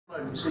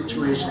and the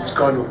situation's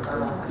gone up.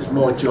 There's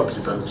more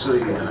jobs about, so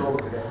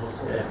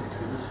yeah.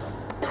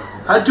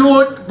 I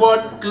don't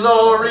want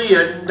glory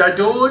and I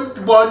don't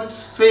want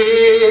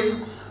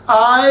fame.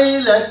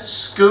 I left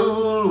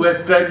school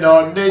with an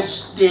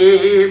honest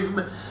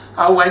aim.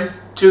 I went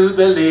to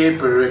the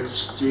labour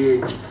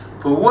exchange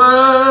for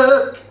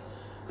work,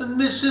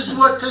 and this is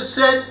what I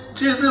said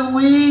to the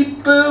wee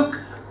book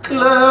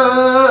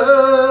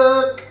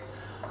clerk.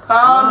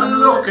 I'm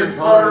looking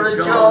for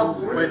a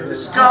job with a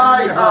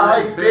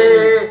sky-high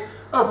pay,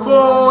 a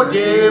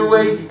 4-day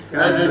week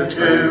and a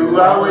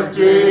 2-hour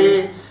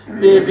day.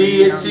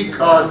 Maybe it's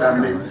because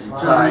I'm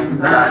inclined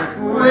that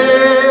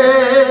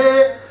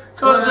way,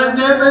 'cause I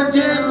never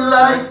did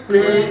like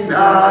being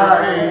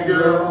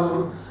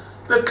idle.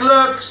 The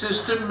clerk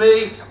says to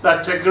me,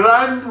 that's a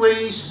grand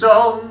wee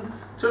song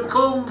to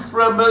come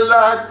from a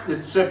lad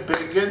that's a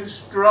big and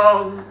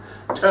strong.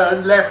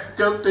 Turn left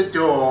out the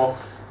door,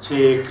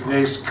 take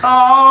this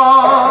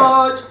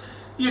card.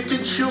 You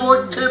can show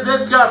it to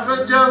the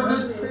gaffer down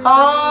at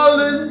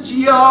Harland's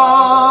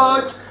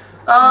Yard.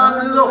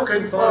 I'm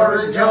looking for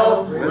a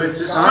job with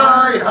a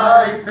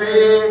sky-high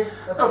pay,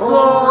 a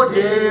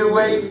 4-day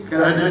week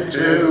and a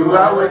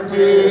 2-hour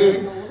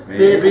day.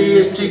 Maybe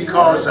it's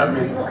because I'm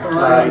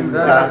inclined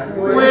that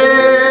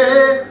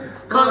way,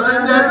 'cause I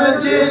never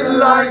did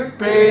like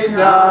being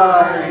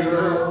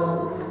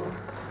idle.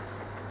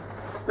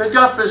 The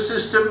gaffer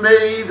says to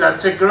me,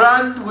 that's a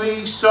grand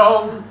wee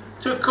song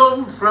to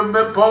come from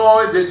a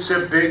boy that's a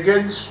big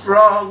and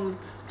strong.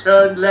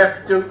 Turn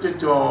left out the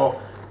door,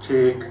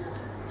 take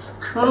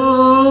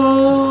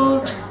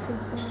coat.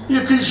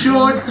 You can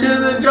show it to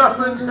the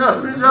gaffer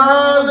down at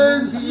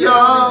Harland's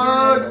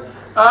Yard.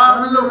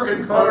 I'm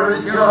looking for a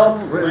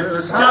job with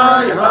a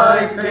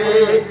sky-high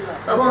pay,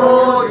 a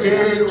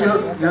 4-day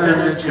job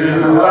and a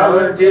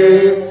 2-hour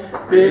day.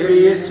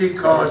 Maybe it's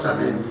because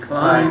I'm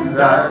inclined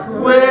that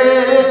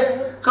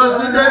way, 'cause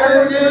I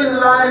never did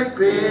like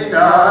being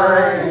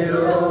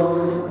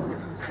idle.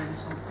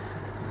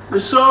 The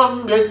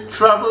song it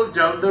travelled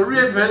down the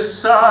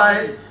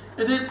riverside,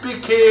 and it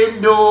became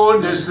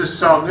known as the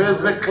Song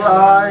of the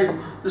Clyde.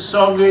 The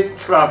song it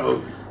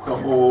travelled the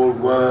whole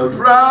world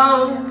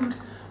round,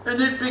 and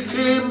it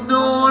became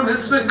known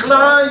as the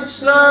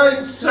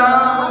Clydeside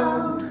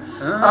Sound.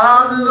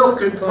 I'm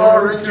looking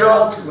for a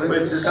job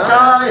with a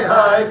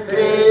sky-high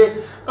pay,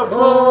 a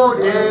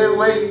 4-day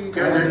week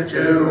and a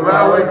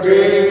 2-hour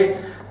day.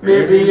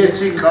 Maybe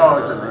it's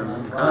because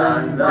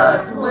I'm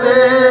that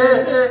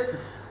way,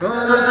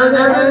 'cause I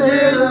never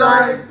did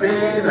like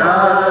being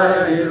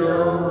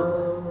idle.